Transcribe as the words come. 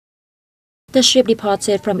The ship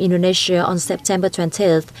departed from Indonesia on September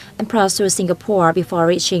 20th and passed through Singapore before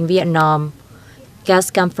reaching Vietnam.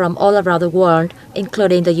 Guests come from all around the world,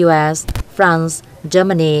 including the US, France,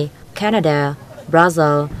 Germany, Canada,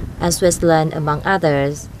 Brazil, and Switzerland, among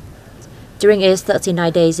others. During its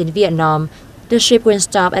 39 days in Vietnam, the ship will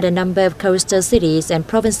stop at a number of coastal cities and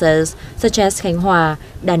provinces such as Khánh Hòa,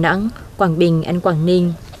 Da Nang, Quang Binh, and Quang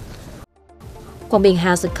Ninh. Quang Binh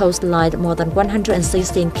has a coastline of more than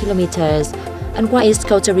 116 kilometers, and while its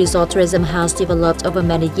coastal resort tourism has developed over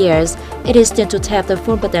many years, it is still to tap the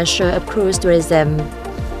full potential of cruise tourism.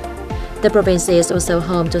 The province is also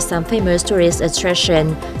home to some famous tourist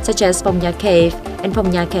attractions such as Phong Nha Cave and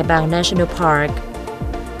Phong Nha Kẻ Bàng National Park.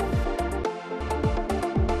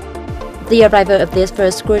 The arrival of this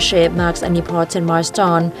first cruise ship marks an important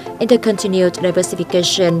milestone in the continued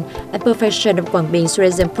diversification and perfection of Quang Binh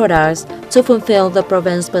tourism products to fulfill the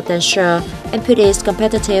province's potential and put its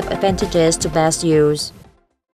competitive advantages to best use.